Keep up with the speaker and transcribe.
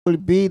will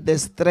be the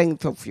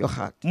strength of your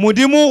heart.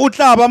 Modimo o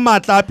tla ba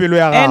matla a pelo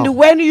ya And gago.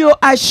 when you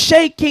are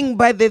shaking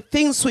by the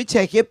things which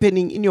are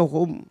happening in your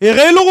home, E ge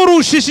e le gore o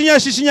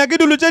šišinya ke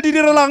dilo tše di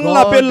direlang God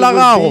lapeng la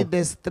will be gago,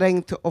 the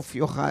strength of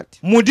your heart.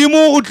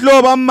 Modimo o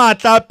tlo ba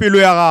matla a pelo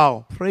ya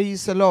gago.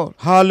 Praise the Lord.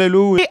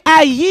 Hallelujah. We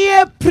are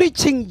here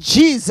preaching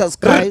Jesus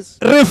Christ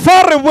Re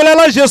fa re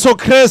bolela Jesu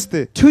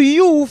Kriste to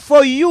you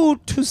for you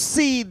to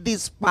see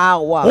this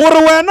power.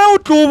 gore wena o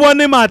tlo o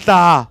bone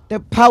matla, The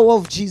power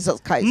of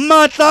Jesus Christ.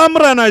 matla a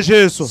Morena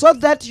Jesu, So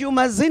that you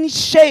mustn't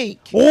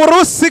shake gore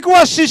o seke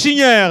wa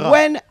šišinyega.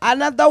 when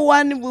another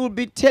one will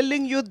be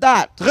telling you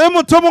that Ge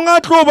motho o mongwe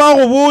a tlo ba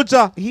go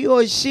botša, he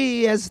or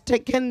she has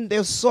taken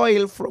the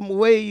soil from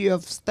where you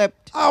have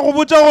stepped, a go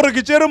botša gore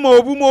ke tšere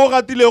mobu mo o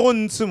gatilego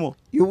ntshi mo,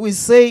 you will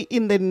say,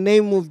 in the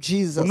name of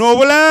Jesus, no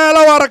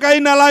bolela wa re ka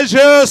ina la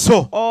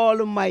Jesu,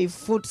 all my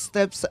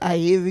footsteps are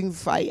having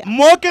fire.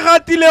 mo ke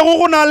gatilego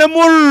go na le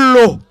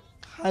mollo.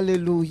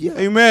 Hallelujah.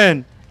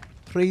 Amen.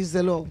 Praise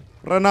the Lord.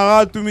 Rena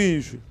ga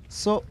tumišwe.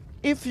 So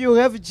if you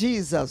have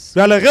Jesus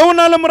Jale ge o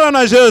na le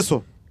Morena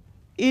Jesu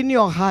in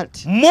your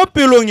heart, mo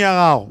pelong ya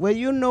gago, were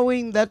you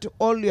knowing that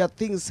all your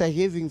things are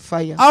having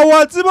fire? a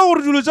wa tseba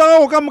gore dilo tša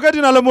gago ka moka di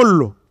na le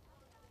mollo?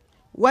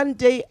 One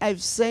day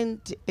I've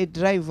sent a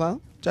driver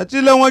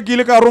Tšatši lengwe ke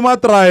ile ka roma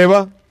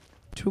driver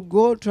to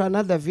go to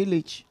another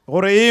village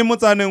gore e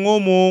motsaneng o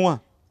mongwe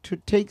to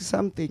take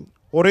something.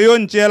 gore yo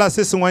ntšeela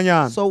se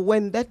sengwenyana. So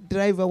when that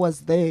driver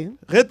was there,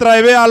 Ge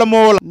driver a le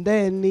mola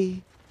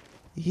then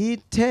he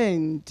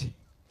turned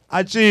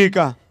a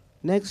tšeka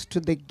next to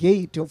the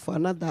gate of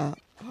another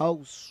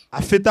house.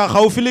 a feta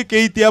gaufi le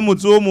gate ya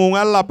motse o mongwe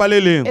a lelapa le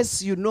lengwe.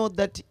 As you know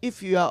that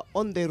if you are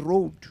on the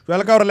road,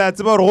 Jwale ka gore le a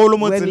tseba gore go le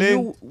mo when tseleng,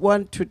 you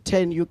want to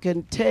turn, you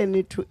can turn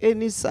it to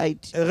any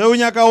side. ge o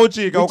nyaka go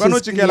tšeka o Which ka no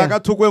is tšekela clear. ka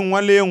thoko e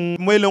nngwe le e nngwe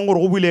mo e leng gore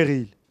go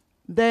bulegile.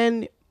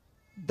 Then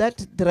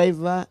that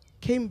driver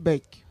came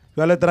back.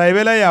 Jwale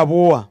driver le ya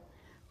boa.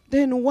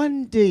 Then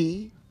one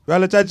day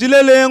Jwale tšatši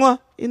le lengwe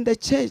in the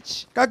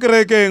church, ka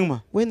kerekeng ma,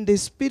 when the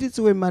spirits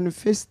were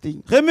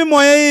manifesting, ge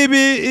memoya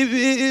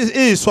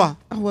e swa,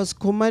 I was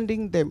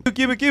commanding them.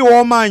 ke be ke e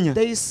omanya,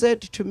 They said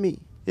to me,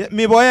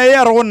 meboya e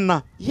ya re go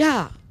nna,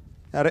 yeah,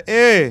 ya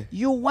re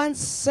you once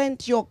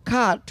sent your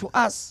car to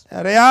us,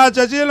 ya re ya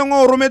tšatši e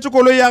lengwe o rometse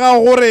koloi ya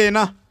gago go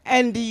rena,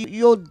 and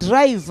your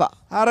driver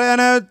a re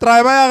ene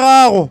driver ya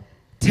gago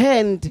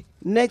turned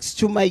next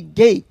to my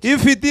gate. e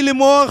fetile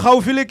mo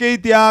gaufi le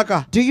gate ya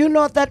ka. Do you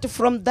know that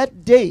from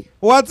that day,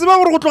 Wa tseba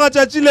gore go tloga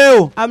tšatši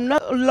leo, I'm no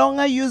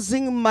longer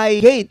using my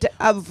gate.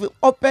 I've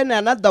opened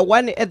another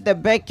one at the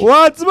back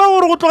wa tseba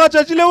gore go tloga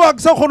tšatši leo a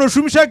ke sa kgone go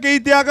šomiša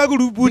gate ya ka ke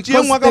duputše e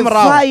because nngwe ka the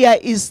morago, fire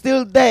is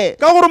still there.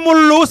 ka gore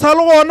mollo o sa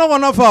le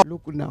gona fao.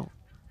 Look now,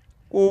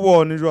 Ko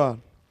bone jwale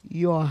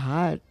your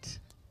heart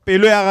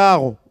pelo ya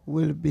gago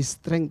will be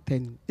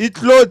strengthened e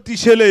tlo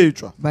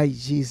tišeletšwa by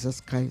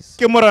Jesus Christ.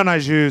 ke Morena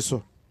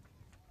Jesu.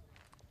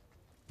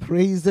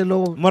 Praise the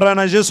Lord.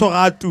 Morena Jesu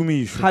ga a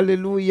tumišwe.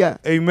 Hallelujah.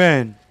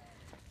 Amen.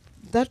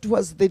 That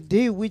was the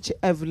day which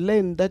I've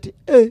learned that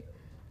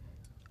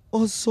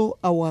also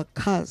our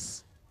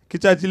cars, Ke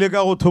tšatši le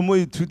ka go thomo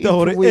ithuta if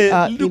gore we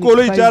are le in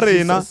dikoloi tša Christ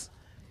rena Jesus,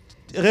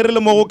 ge re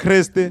le mo go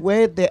Kriste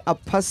where they are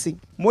passing,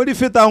 mo di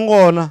fetang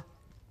gona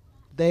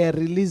they are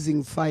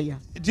releasing fire.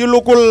 di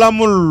lokolola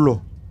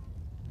mollo.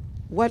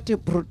 What a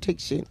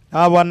protection.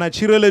 A bona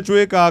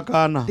tšhireletšo e ka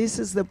kana. This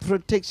is the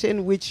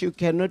protection which you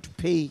cannot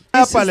pay.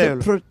 Ya This is the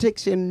palelwa.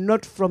 protection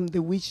not from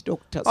the witch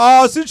doctors.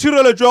 A se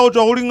tšhireletšo ya go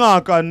tšwa go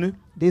dingaka ne,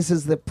 This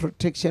is the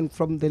protection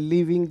from the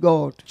living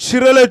God.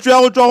 tšhireletšo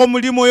ya go tšwa go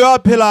Modimo yo a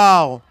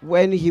phelago.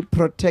 When he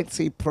protects,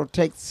 he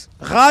protects.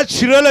 Ga a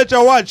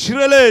tšhireletša wa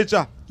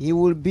tšhireletša, He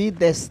will be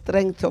the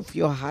strength of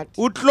your heart.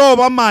 o tlo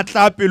ba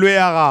matla a pelo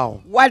ya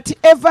gago.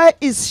 Whatever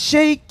is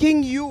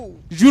shaking you,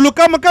 Dilo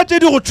ka moka tše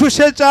di go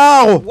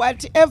tšhošetšago,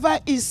 whatever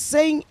is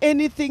saying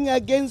anything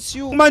against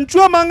you,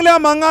 mantšu a mang le a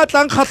mang a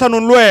tlang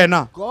kgatlhanong le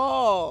wena,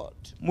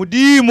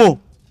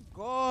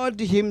 God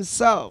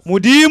himself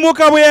Modimo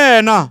ka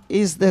boyena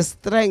is the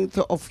strength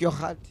of your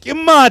heart. ke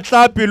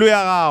matla a pelo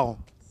ya gago.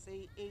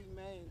 Say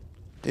amen.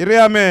 E re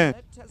amen.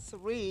 Let us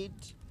read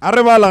A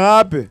re bala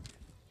gape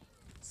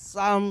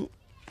Psalm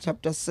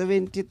chapter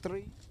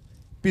 73,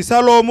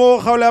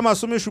 Pisalomo kgaolo ya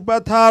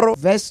masomešupatharo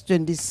verse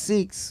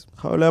 26.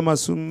 kgaolo ya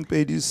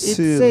masomepedi It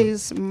selo.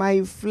 says,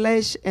 my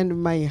flesh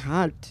and my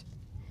heart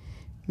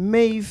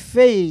may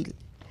fail,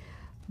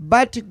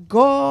 but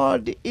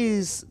God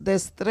is the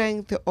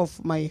strength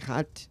of my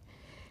heart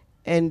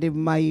and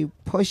my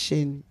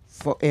portion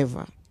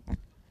forever.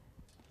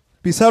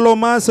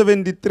 Pisaloma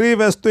 73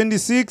 verse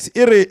 26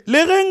 e re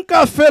le ge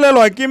nka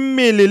felelwa ke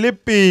mmele le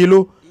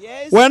pelo,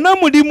 Yes. wena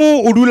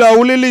Modimo o dula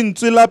o le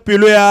lentswe la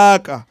pelo ya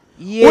ka,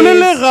 Yes. o le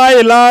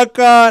legae la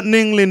ka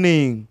neng le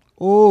neng.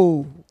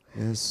 Oh,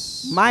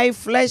 Yes. my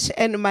flesh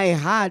and my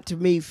heart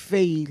may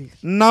fail,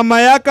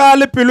 Nama ya ka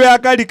le pelo ya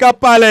ka di ka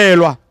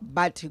palelwa,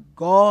 but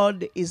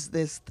God is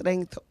the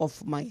strength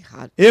of my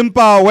heart.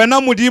 empa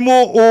wena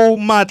Modimo o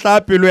matla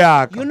a pelo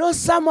ya ka. You know,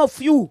 some of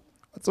you,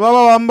 Tseba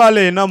ba bang ba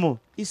lena mo,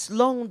 it's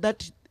long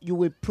that you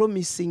were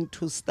promising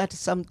to start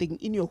something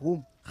in your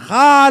home,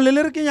 gale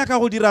le re ke nyaka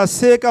go dira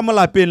se ka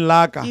molapeng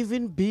la ka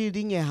even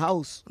building a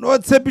house. no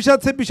tshepiša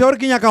gore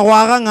ke nyaka go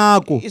aga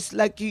ngako It's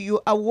like you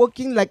are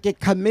walking like a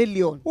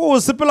chameleon. o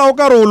sepela o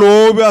ka re o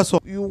lobe a so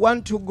You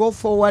want to go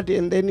forward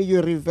and then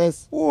you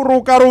reverse. o re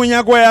o ka re o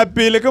nyako ya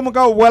pele ke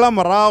moka o boela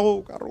morago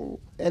o ka re o-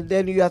 And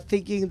then you are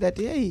thinking that,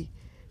 hey,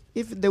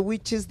 if the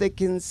witches, they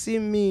can see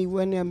me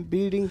when I'm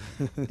building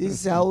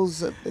this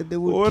house, they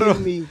will Oro-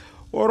 kill me.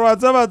 o re wa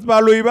tseba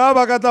baloi ba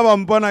ba ka tla ba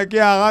mpona ke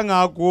aga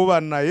ngako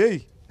banna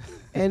ei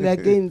And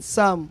again,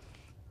 some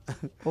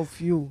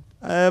of you,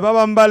 ba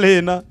bang ba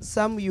lena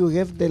some you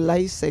have the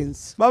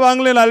license ba bang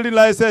le na le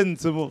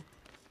di-license mo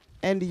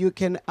and you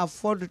can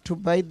afford to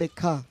buy the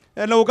car,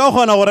 ene o ka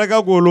kgona go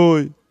reka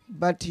koloi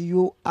but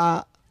you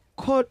are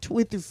caught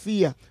with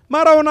fear.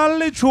 mara o na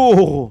le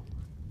letshogo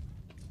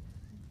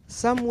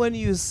Some, when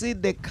you see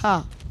the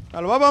car,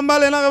 alo ba bang ba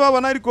lena ge ba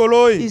bona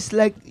dikoloi it's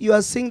like you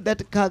are seeing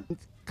that car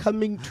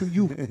coming to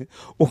you.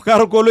 o ka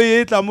re koloi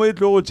e tla mo e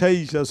tlo go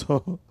tšhaiša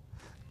so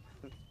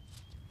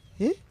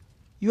Eh?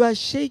 You are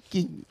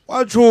shaking,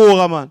 wa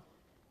tshoga man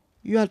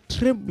you are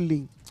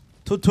trembling.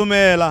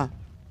 thothomela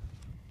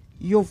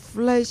Your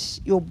flesh,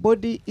 your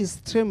body is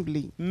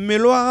trembling,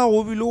 mmele wa gago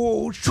o bile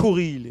o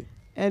tshogile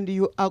and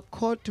you are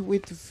caught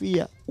with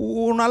fear.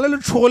 o na le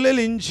letshogo le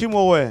lentšhi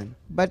mo go wena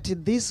But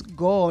this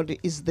God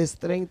is the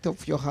strength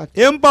of your heart.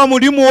 empa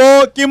modimo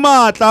o ke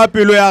maatla a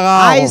pelo ya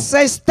I gago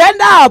say, stand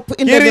up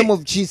in the Ke re, name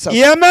of Jesus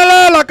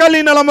emelela ka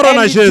leina la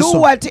morena and do jesu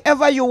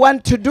whatever you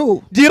want to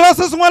do. dira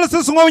se sengwe le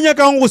se sengwe o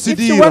nyakang go se If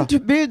you dira want to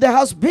build the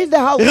house, build the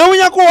house. ge o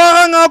nyaka o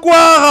aga ngako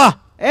aga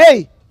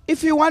Hey,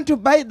 if you want to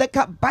buy the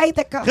car, buy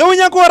the car. ge o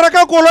nyaka o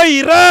reka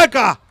koloi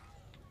reka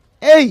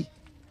Hey,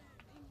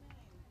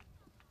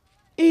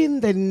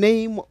 in the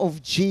name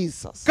of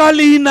Jesus. ka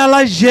leina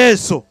la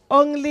jesu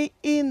Only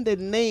in the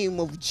name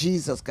of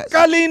Jesus, guys.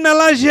 ka leina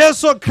la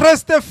jesu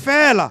kreste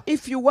fela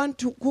If you want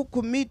to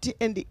cook meat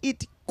and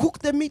eat, cook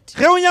the meat.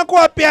 ge o nyaka o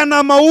apea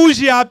nama o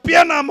je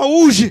apea nama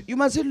o je You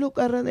must look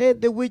around. Hey,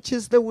 the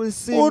witches, they will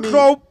see o me.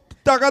 tlo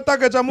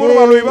takataketša mo re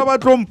baloi ba ba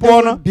tlo They will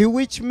mpona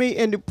bewitch me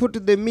and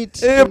put the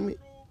meat Eh. to me.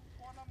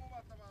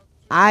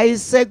 I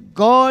say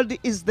God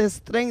is the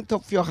strength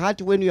of your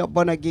heart when you are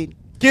born again.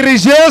 ke re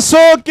jesu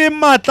ke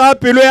maatla a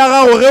pelo ya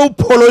gago ge o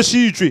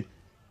phološitšwe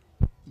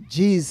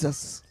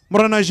Jesus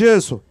morena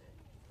jesu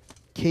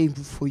came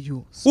for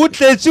you. o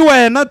tletše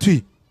wena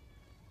thwi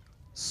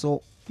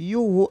So you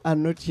who are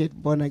not yet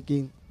born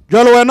again,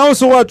 jalo wena o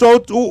se wa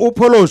tšwa o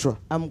phološwa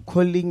I'm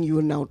calling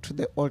you now to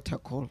the altar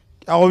call.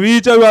 a go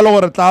bitša bjalo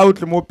gore tla o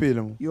tle mo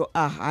pele mo You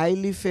are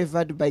highly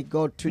favored by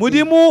God today.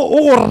 modimo o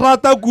go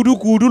rata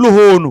kudu-kudu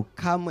lehono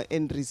Come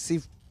and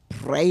receive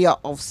prayer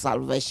of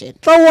salvation,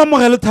 tla o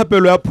amogele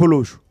thapelo ya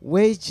phološo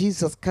where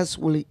Jesus Christ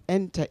will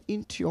enter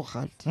into your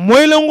heart. mo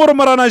e leng gore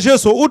morana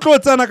jesu o tlo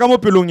tsena ka mo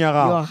pelong ya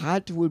gago Your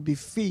heart will be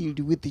filled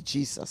with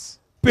Jesus.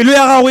 pelo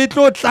ya gago e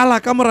tlo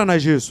tlala ka morana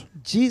jesu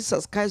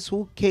Jesus Christ,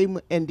 who came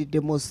and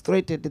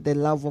demonstrated the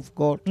love of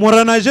God.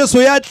 morana jesu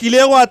ya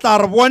tlile go a tla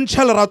re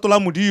bontšha lerato la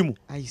modimo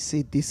I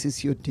say, this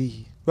is your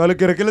day. jale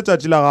ke re ke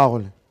letšatši la gago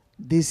le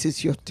This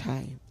is your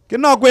time. ke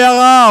nako ya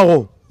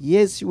gago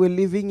Yes, you were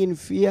living in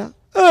fear.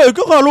 ee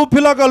ke gale o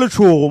phela ka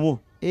letšhogo mo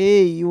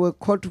Hey, you were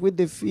caught with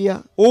the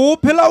fear. o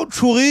phela o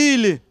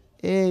tšhogile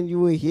And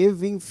you were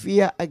having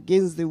fear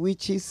against the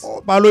witches.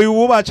 baloi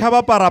o ba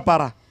tšhaba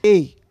parapara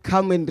Hey,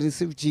 come and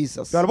receive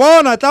Jesus. jale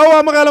bona tla o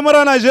amogele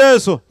morana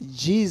jesu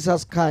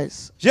Jesus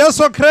Christ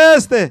jesu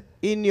kreste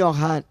in your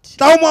heart.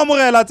 tla o mo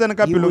amogela a tsene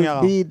ka He pelong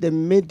ya will gago be the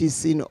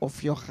medicine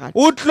of your heart.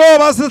 o tlo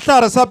ba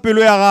sehlare sa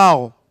pelo ya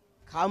gago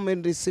Come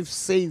and receive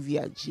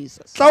Savior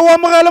Jesus. tla o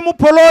amogele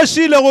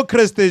mophološi le go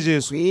kreste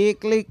jesu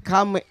Quickly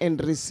come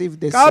and receive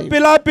the ka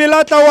Savior.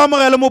 pela tla o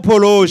amogele You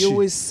mophološi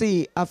will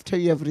see after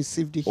you have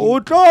received Him. o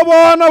tlo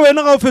bona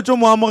wena ga o fetše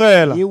mo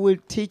amogela He will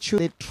teach you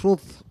the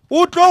truth.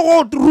 o tlo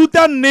go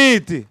ruta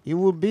nnete He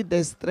will be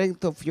the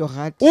strength of your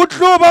heart. o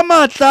tlo ba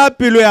maatla a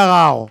pelo ya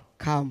gago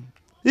Come.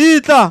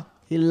 itla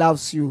He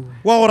loves you.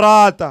 wa go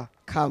rata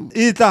Come.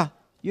 itla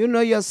You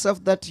know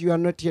yourself that you are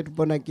not yet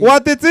born again. wa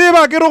te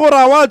tseba ke re gore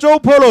a wa tšwa o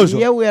phološo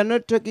Here we are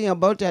not talking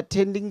about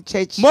attending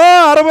church. mo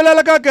a re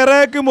bolele ka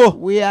kereke mo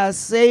We are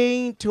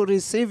saying to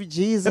receive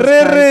Jesus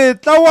re Christ re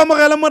tla o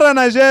amogele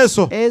morena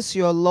jesu as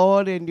your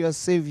Lord and your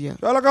Savior.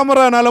 jalo ka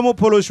morena le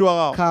mophološi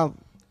wa gago Come.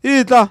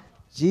 itla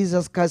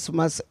Jesus Christ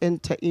must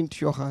enter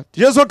into your heart.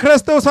 jesu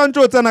kreste o santse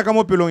o tsena ka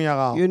mo pelong ya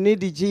gago You need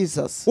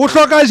Jesus. o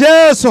hloka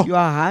jesu You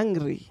are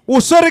hungry. o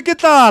swere ke You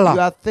tlala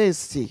are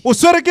thirsty. o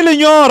swere ke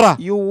lenyora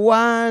You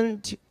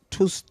want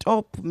to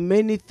stop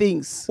many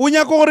things o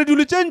nyaka gore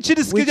dilo tše ntšhi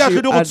di seke which di a hlwe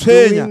you di go are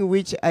tshwenya doing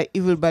which are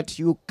evil, but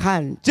you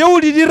can't. tšeo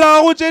di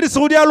dirago tše di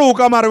sego di a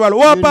loka mare bale o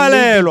a You need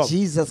palelwa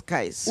Jesus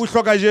Christ. o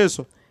hloka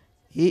jesu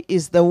He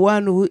is the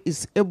one who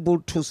is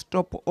able to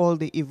stop all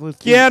the evil ke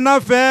things.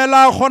 yena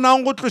fela a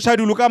kgonang go tloša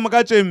dilo ka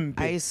moka tše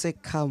mpe I say,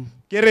 come.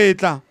 ke re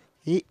tla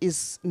He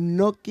is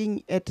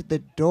knocking at the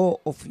door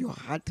of your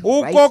heart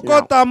o right now.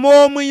 kokota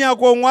mo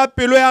monyakong wa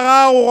pelo ya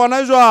gago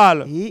gona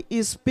jwale. He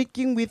is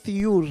speaking with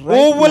you O right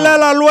now.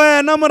 bolela le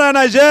wena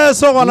Morena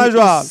Jesu gona He is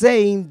jwale.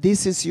 saying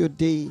this is your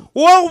day.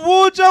 O go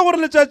botsa gore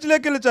letšatši le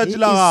ke He letšatši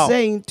la is gago.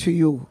 saying to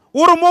you,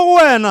 O re mo go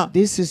wena,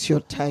 this is your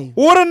time.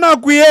 o re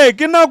nako ye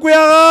ke nako ya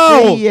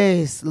Say gago.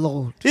 yes,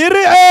 Lord. E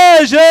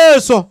re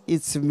Jesu,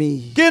 It's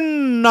me. ke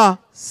nna.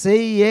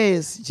 Say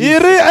yes, E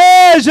Jesus.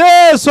 re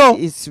Jesu,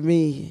 It's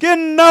me. ke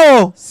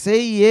nna o.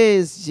 Say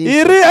yes, E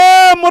Jesus.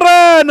 re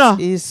Morena,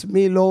 It's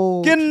me,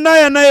 Lord. ke nna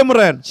yena ye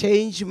Morena.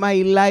 Change my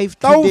life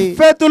Tla o today.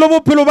 fetole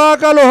bophelo ba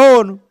ka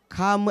lehono.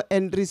 Come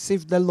and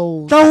receive the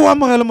Lord. Tla o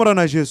amogele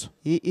Morena Jesu.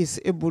 He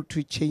is able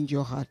to change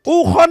your heart.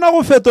 O kgona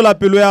go fetola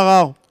pelo ya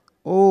gago.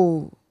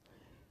 Oh,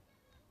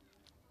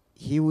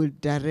 He will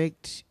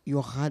direct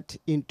your heart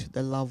into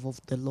the love of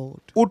the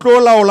Lord. O tlo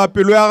laola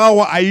pelo ya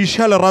gago a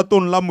iša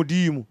leratong la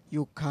Modimo.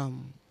 You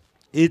come,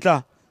 E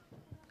tla,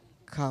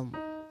 come.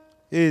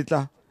 e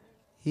tla.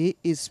 He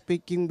is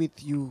speaking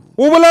with you.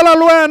 O bolela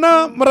le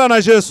wena Morena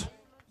Jesu.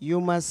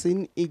 You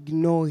mustn't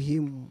ignore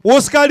Him. O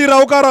ska dira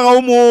o ka re ga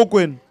o mo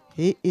kwena.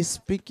 He is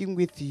speaking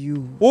with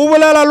you. O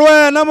bolela le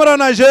wena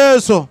Morena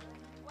Jesu.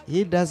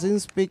 He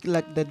doesn't speak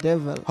like the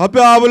devil Hape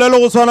a bolele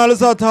go tshwana le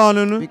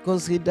Sathane no.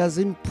 because he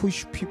doesn't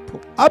push people.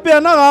 Hape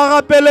yena ga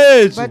a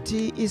gapeletše. But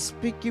He is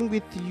speaking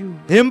with you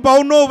Empa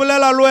o no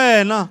bolela le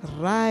wena.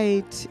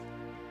 right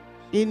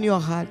in your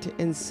heart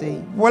and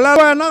say, Bolela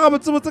le wena ga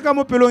botsebotse ka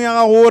mo pelong ya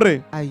gago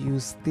gore. are you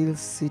still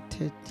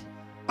seated?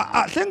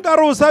 Hle nkare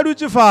o sa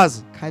dutse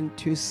fase.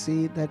 Can't you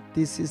see that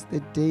this is the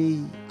day?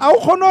 A o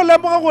kgone go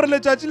lemoga gore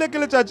letšatši le ke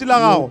letšatši la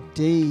Your gago.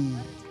 day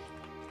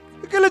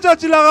Ke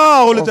letšatši la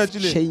gago of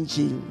letšatši le.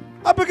 changing.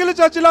 Hape ke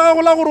letšatši la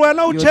gago la gore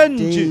wena o Your change.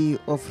 day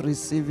of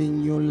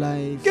receiving new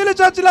life. Ke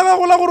letšatši la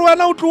gago la gore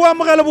wena o tlo o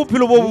amogele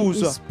bophelo bo He is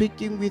boswa.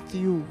 speaking with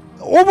you,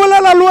 O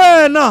bolela le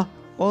wena.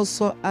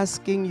 also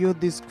asking you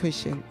this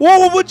question. O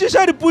go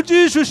botšiša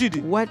dipotšišo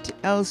šidi. What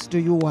else do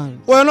you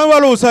want? Wena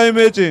bale o sa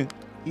emetšeng.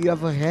 You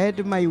have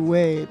heard my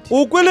word.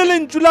 O kwele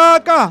lentšu la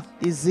ka.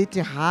 Is it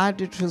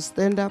hard to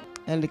stand up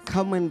and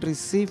come and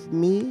receive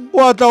me?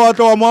 Wa tla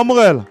wa mo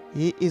amogela.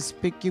 He is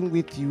speaking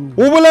with you.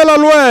 O bolela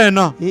le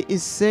wena. He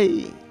is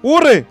saying, O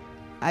re,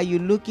 are you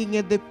looking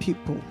at the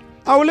people?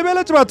 a o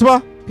lebeletše batho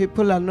ba?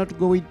 People are not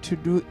going to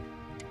do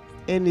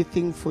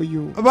anything for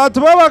you.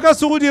 Batho ba ka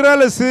se go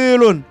direle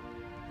selo.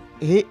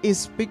 He is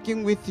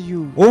speaking with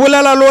you, O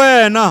bolela le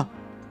wena.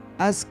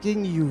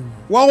 asking you,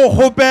 Wa go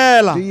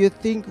kgopela. do you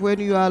think when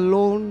you are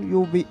alone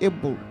you'll be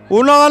able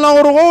O nagana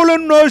gore go o le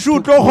nnoši o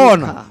to tlo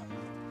kgona. conquer?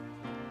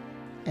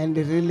 And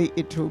really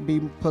it will be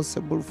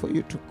impossible for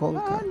you to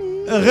conquer.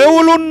 Ge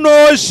o le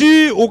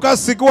nnoši o ka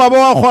se ke wa ba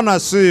wa kgona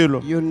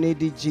selo. You need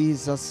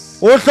Jesus.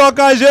 O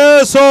hloka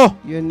Jesu.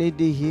 You need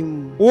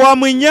Him. O a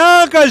mo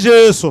nyaka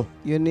Jesu.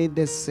 You need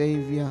the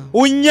Savior.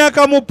 O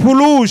nyaka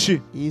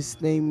mophološi. His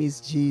name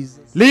is Jesus.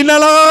 Leina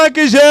la gagwe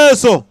ke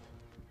Jesu.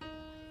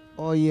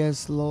 Oh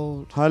yes,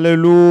 Lord.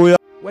 Hallelujah.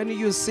 When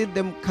you see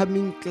them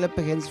coming, clap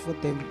hands for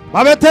them.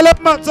 Ba bethele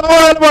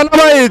matsogo le bona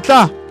ba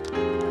etla.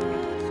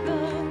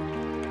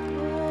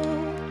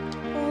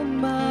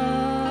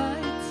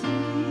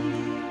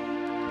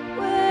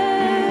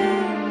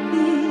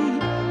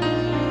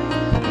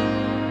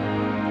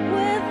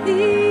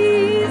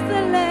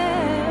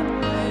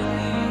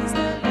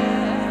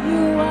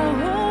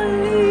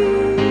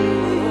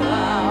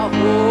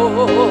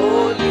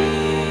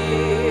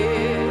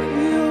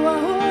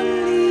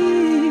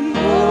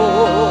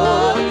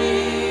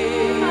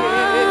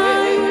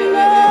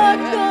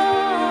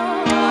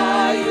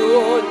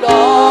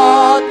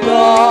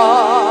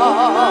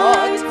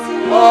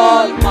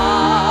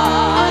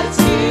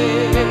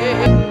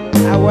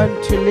 I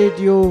want to lead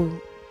you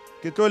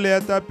Ke tlo le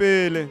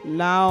etapele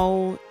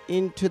now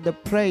into the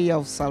prayer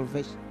of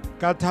salvation.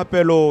 ka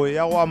thapelo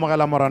ya go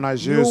amogela Morena You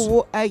Jesu.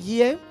 who are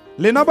here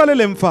Lena ba le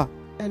lemfa.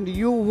 and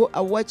you who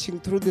are watching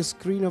through the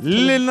screen of Le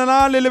television,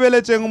 nna le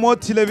lebeletšeng mo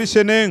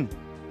televišeneng.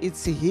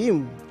 it's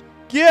Him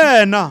Ke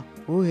yena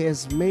who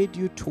has made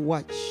you to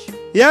watch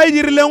ya e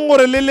dirileng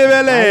gore le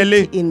lebelele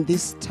right in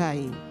this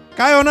time,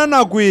 ka yona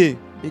nako e.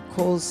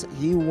 because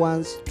He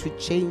wants to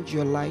change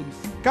your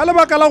life. Ka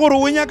lebaka la gore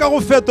o nyaka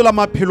go fetola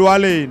maphelo a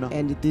lena.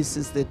 And this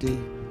is the day.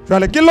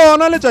 Jwale ke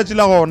lona letšatši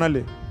la gona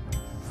le.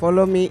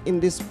 Follow me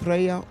in this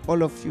prayer,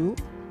 all of you.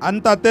 A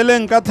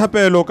ntateleng ka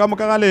thapelo ka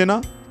moka ga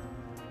lena.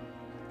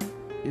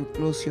 You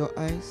close your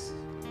eyes.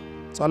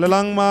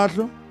 Tswalelang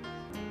mahlo.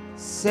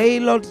 Say,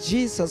 Lord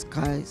Jesus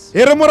Christ,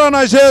 E re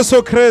Morena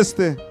Jesu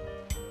Kriste.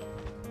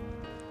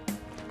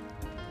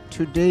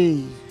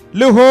 today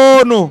Le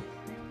hono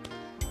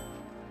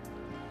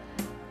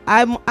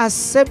I'm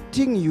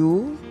accepting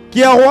you ke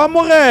a go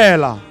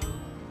amogela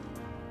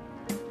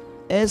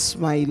as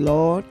my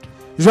Lord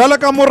jwale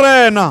ka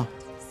Morena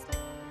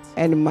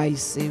and my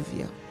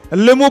Savior.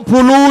 le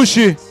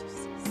mophološi.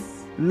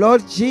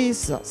 Lord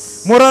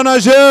Jesus, Morena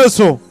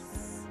Jesu,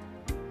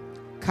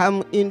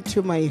 come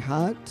into my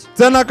heart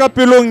tsena ka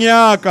pelong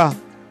ya ka.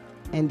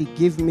 and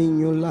give me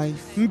new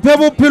life. Mphe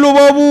bophelo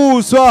bo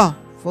boswa.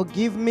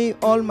 Forgive me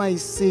all my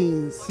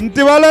sins.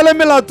 ntivalele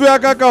melato ya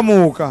ka ka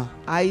moka.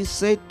 I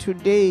said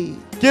today,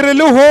 Ke re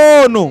le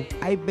hono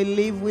I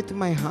believe with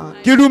my heart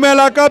ke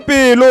dumela ka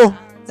pelo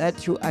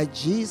that you are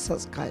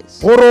Jesus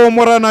Christ, gore o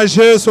morena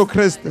Jesu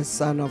Kriste, the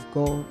Son of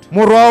God.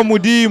 morwa wa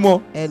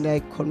modimo, And I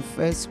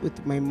confess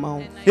with my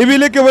mouth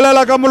ebile ke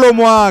bolela ka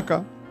molomo wa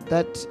ka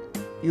that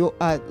you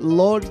are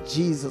Lord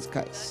Jesus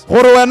Christ,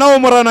 gore wena o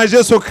morena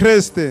Jesu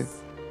Kriste,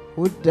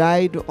 who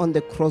died on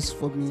the cross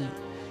for me.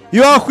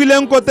 yo a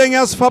hwileng koteng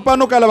ya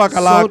sefapano ka lebaka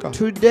la So ka.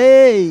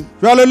 today,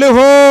 Jwale le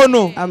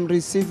hono I'm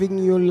receiving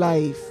new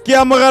life. ke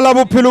amogela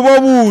bophelo bo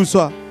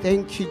buswa.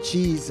 Thank you,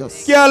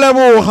 Jesus. Ke a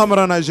leboga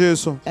morena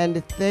Jesu,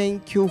 And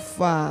thank you,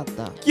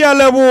 Father, ke a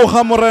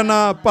leboga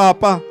morena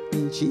Papa,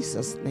 in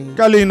Jesus' name.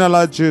 ka leina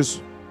la Jesu.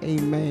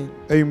 Amen.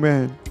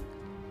 Amen.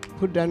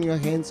 Put down your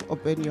hands,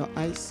 open your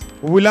eyes.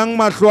 O bulang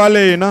mahlo a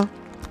lena.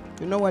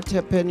 You know what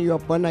happened? You are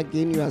born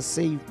again, you are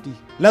saved.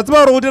 La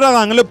tseba gore go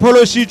diragang le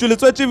phološitšwe le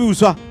tswetse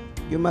buswa.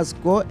 You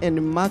must go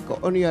and mark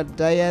on your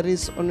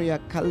diaries, on your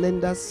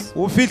calendars.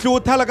 O fihle o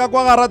thala ka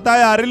kwa gara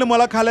diary le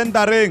mola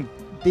calendareng.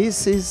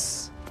 This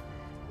is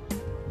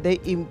the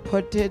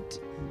important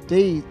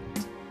date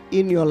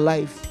in your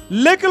life.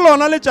 Le ke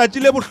lona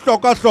letšatši le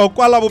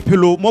bohlokwa-hlokwa la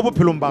bophelo mo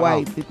bophelong ba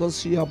Why? gago.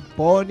 Because you are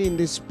born in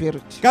the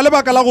Spirit. Ka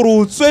lebaka la gore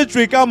o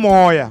tswetswe ka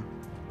moya.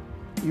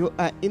 You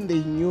are in the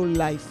new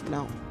life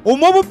now. O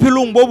mo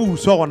bophelong bo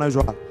buswa gona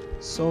jwale.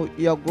 So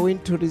you are going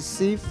to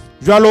receive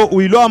Jwalo o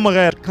ile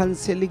amogela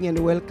counseling and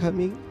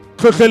welcoming.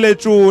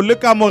 tlhotlheletšo le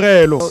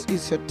kamogelo. So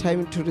it's your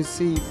time to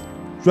receive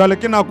Jwale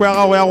ke nako ya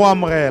gago ya go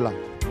amogela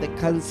the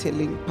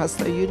counseling.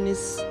 Pastor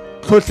Eunice,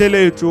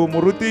 tlhotlheletšo.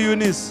 Moruti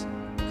Eunice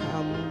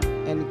come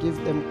and give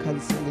them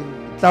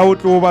counseling. tla o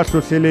tlo ba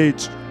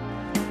tlhotlheletše.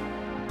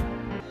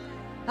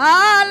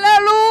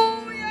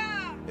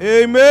 Hallelujah!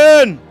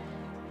 Amen.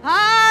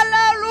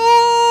 Hallelujah!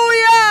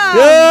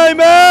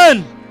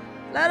 Amen.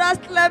 Let us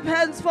clap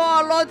hands for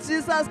our Lord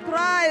Jesus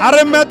Christ. A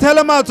re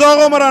methele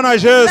matsogo morena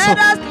Jesu. Let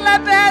us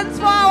clap hands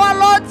for our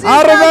Lord Jesus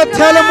A re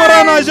methele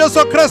morena Christ. Jesu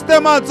Kriste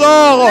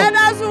matsogo. Let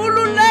us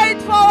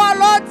ululate for our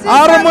Lord Jesus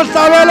A re mo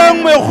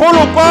hlabeleng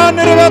megolo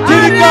kwane re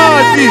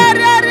bathidikati.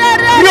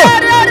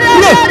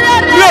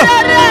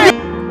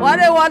 What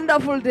a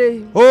wonderful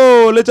day.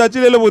 Oh,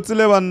 letšatši le le botse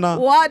le banna.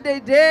 What a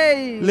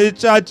day.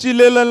 Letšatši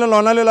le le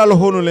lona le la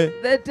lehono le.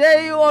 The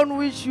day on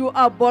which you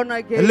are born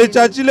again.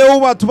 Letšatši leo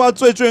batho ba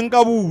tswetsweng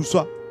ka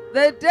buswa.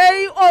 The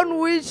day on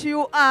which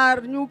you are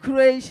new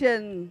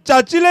creation.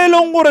 Tšatši le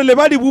leng gore le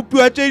ba di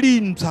bopiwa tše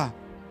dintsha.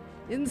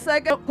 In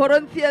 2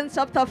 Corinthians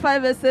chapter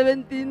 5 verse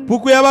 17,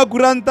 Buku ya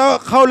Bakuranta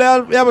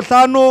kgaolo ya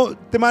bohlano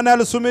temana ya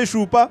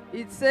lesomešupa.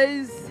 it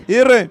says,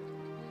 E re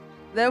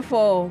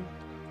therefore,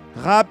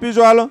 gape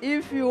jwalo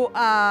if you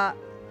are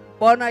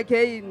born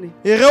again,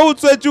 e ge o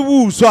tswetše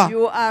buswa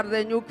you are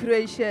the new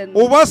creation.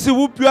 o ba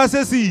sebopiwa se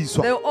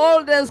seiswa. The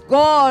old is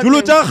gone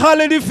Dilo tša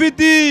kgale di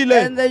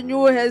fetile and the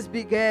new has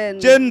begun.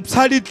 tše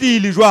ntsha di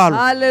tlile jwalo.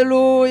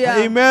 Hallelujah.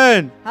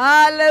 Amen.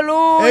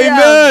 Hallelujah.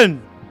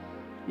 Amen.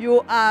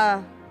 You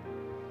are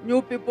new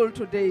people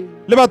today.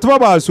 Le batho ba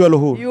baswa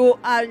lehono. You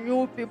are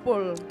new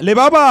people. Le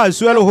ba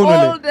baswa The lehono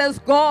le. old is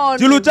gone.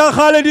 Dilo tša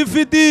kgale di Don't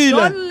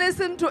fetile.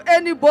 listen to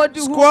anybody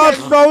who Skwa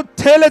can hlo o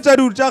theletša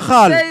dilo tša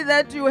kgale. say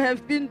that you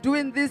have been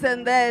doing this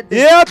and that.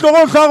 Ye a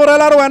tlogo hlwa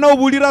gorela re wena o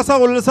bodira sa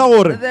gore le sa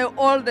gore. The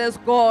old is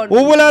gone. O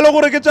bolele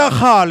gore ke tša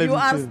kgale. You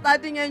are dintho.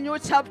 starting a new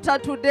chapter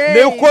today.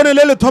 Le kgone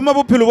le le thoma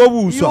bophelo bo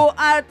You buswa.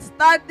 are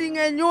starting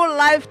a new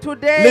life Le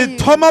today.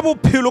 thoma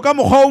bophelo ka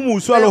mokgwa o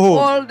moswa The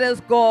lehono. old is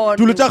gone.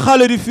 Dilo tša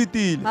kgale di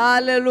fetile.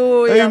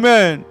 Hallelujah.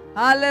 Amen.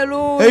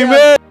 Hallelujah.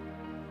 Amen.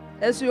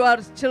 As you are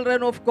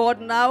children of God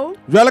now,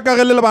 Jwale ka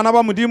ge le le bana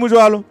ba modimo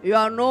jwalo. you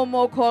are no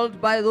more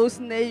called by those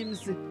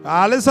names.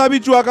 A le sa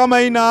bitšwa ka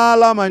maina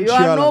ala You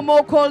are no mantšiala.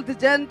 more called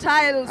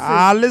Gentiles.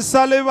 A le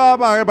sa le ba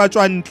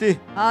tšwantle.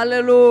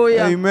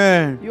 Hallelujah.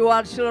 Amen. You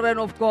are children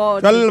of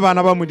God. Jwale le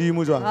bana ba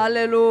modimo jwalo.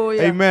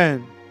 Hallelujah.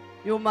 Amen.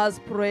 You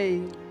must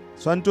pray.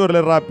 Swante gore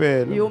le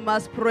rapele. You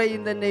must pray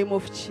in the name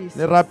of Jesus.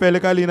 Le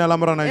rapele ka leina la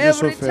morena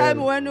Jesu Every time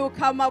fela. when you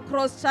come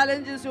across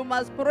challenges, you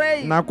must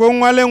pray. Nako e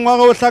nngwe le nngwe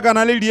ge o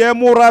hlakana le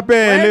diemo o When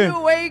rapele. you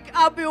wake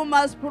up, you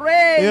must E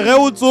pray. ge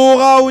o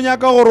tsoga o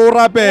nyaka gore o When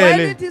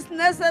rapele. it is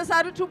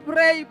necessary to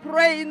pray,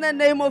 pray in the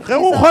name of Ge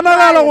go Jesus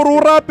kgonagala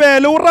gore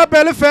Christ. o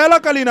rapele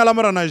fela ka leina la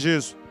morena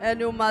Jesu. And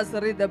you must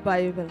read the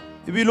Bible.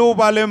 Ebile o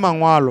ba le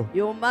mangwalo.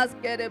 You must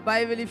get a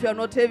Bible if you are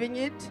not having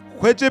it.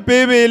 Hwetše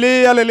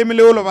Bibele ya leleme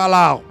le o le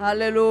balago.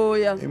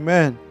 Hallelujah.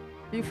 Amen.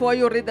 Before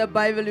you read the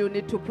Bible, you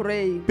need to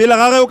pray. Pele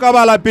ga ge o ka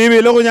bala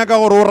Bibele go nyaka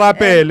gore o And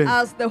rapele.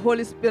 ask the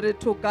Holy Spirit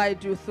to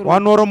guide you through. Wa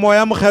no re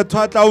moya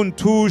mokgethwa a tla o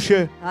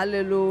nthushe.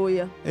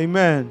 Hallelujah.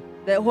 Amen.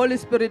 The Holy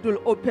Spirit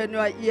will open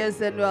your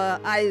ears and your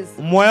eyes.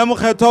 Moya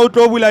mokgethwa o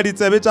tlo bula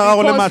ditsebe tša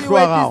gago le Because you mahlo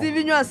a were gago.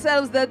 deceiving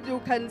yourselves that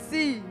you can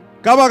see.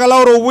 Ka baka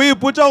la gore o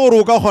ipotša gore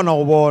o ka kgona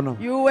go bona.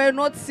 You were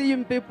not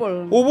seeing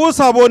people. O bo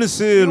sa bone You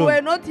selo.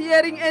 were not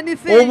hearing O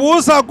anything. bo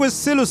sa kwe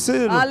selo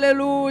selo.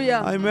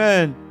 Hallelujah.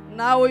 Amen.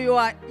 Now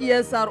your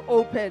ears are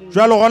open.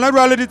 jwale gona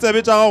jwale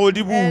ditsebe tša gago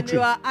di And butswe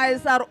your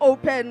eyes are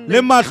open.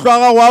 le mahlo a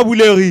gago a You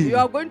bulegile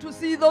are going to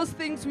see those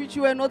things which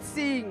you were not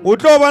seeing. o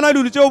tlo bona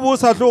dilo tšeo bo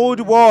sa tlo go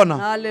di bona.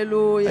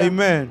 Hallelujah.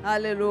 Amen.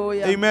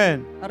 Hallelujah.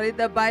 Amen. Read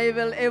the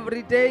Bible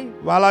every day.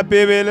 bala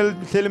bebele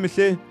mehle le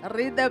mehle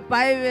Read the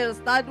Bible.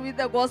 Start with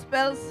the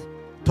Gospels.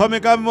 thome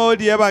ka mo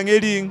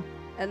diebangeding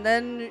And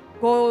then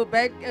go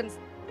back and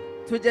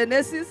to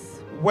Genesis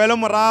boele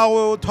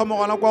morago o thome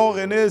gona kwa go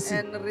genese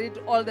and read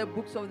all the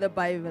books of the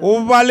Bible.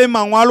 o ba le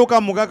mangwalo ka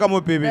moka ka mo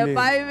The bebeleng.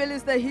 Bible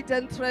is the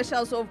hidden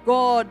treasures of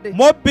God.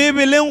 Mo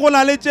bebeleng go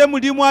na le tše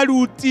modimo a di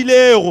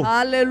utilego.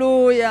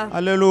 Hallelujah.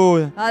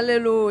 Hallelujah.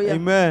 Hallelujah.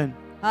 Amen.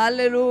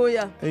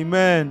 Hallelujah.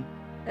 Amen.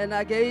 And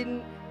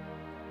again,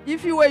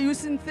 if you were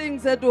using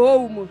things at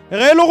home, ge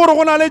e le gore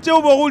go na le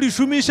tšeo bo go di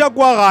šomiša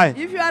kwa gae,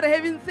 if you are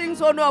having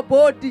things on your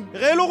body, ge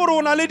e le gore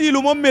go na le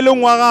dilo mo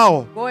mmeleng wa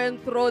gago, go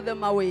and throw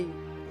them away.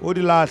 o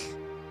di lahle.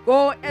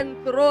 Go and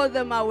throw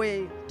them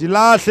away. Di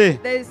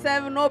lahle. They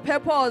serve no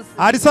purpose.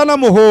 Ha di sana You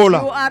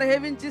mohola. are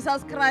having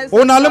Jesus Christ.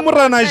 O na as le your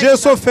morena protector.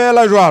 Jesu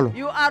fela jwalo.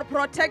 You are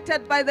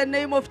protected by the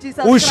name of Jesus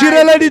O Christ.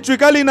 šireleditšwe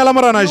ka leina la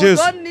morena You Jesu.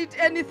 don't need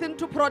anything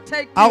to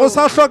protect A go you.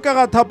 sa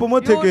hlokega thapo mo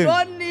You thekeng.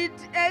 don't need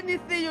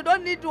anything. You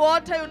don't need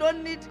water. You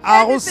don't need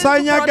A go anything sa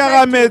to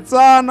nyakega protect you.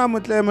 metsana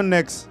motleme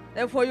next.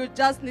 Therefore, you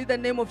just need the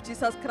name of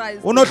Jesus Christ.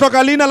 O no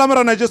hloka leina la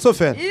morena Jesu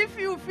fela. If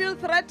you feel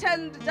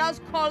threatened,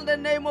 just call the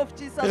name of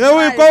Jesus Ge o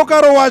Christ. ikwa o ka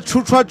re wa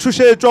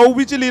tšhošetšwa o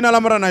bitše leina la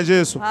morena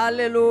Jesu.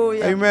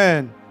 Hallelujah.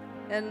 Amen.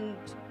 And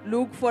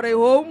look for a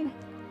home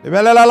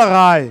Lebelela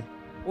legae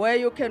where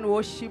you can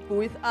worship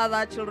with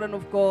other children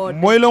of God.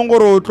 mo e leng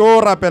gore o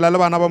tlo rapela le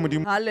bana ba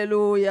modimo.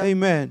 Hallelujah.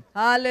 Amen.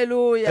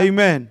 Hallelujah.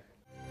 Amen.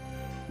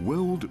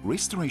 World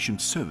Restoration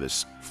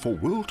Service for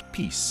World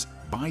Peace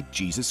by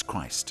Jesus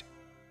Christ.